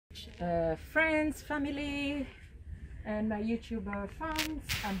friends, family, and my YouTuber fans.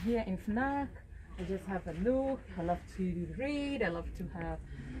 I'm here in FNAC. I just have a look. I love to read. I love to have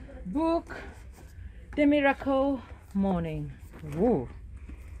book. The Miracle Morning. Whoa.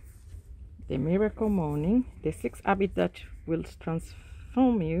 The Miracle Morning. The 6 habits that will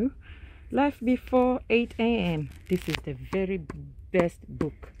transform you. Life before 8 a.m. This is the very best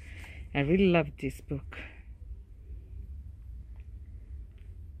book. I really love this book.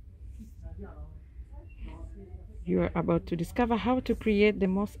 You are about to discover how to create the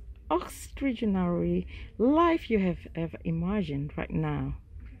most extraordinary life you have ever imagined right now.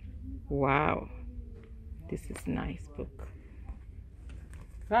 Wow, this is a nice book.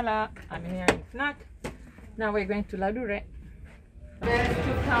 Voila, I'm here in FNAC. Now we're going to La Durée. Best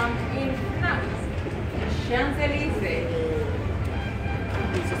to come in FNAC. Champs-Élysées.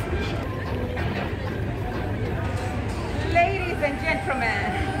 Ladies and gentlemen,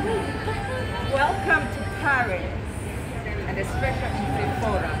 welcome to Paris, and especially in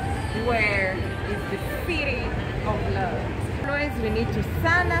Sephora, where is the city of love. Always we need to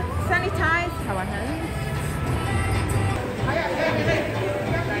sanitize our hands.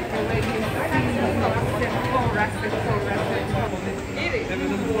 Like already Sephora. It is.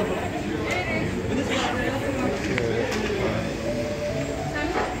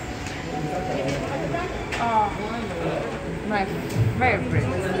 Oh, my favorite.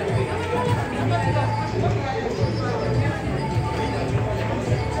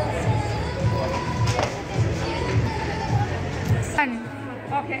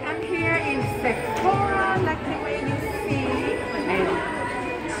 Okay, I'm here in Sephora, like the way you see, and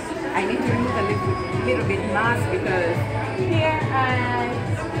I need to remove a little bit mask because here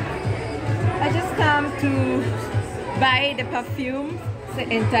I just come to buy the perfume.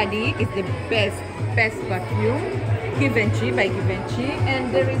 Interdit is the best perfume, Givenchy by Givenchy,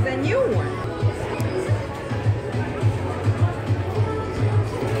 and there is a new one.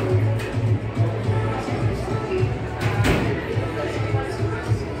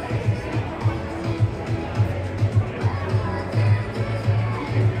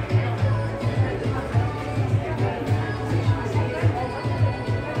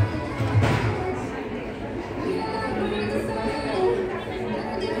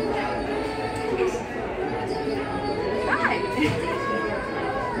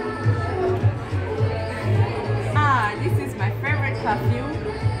 This is my favorite perfume.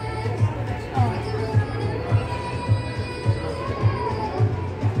 Oh.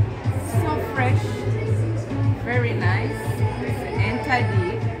 So fresh, very nice. It's Interdit.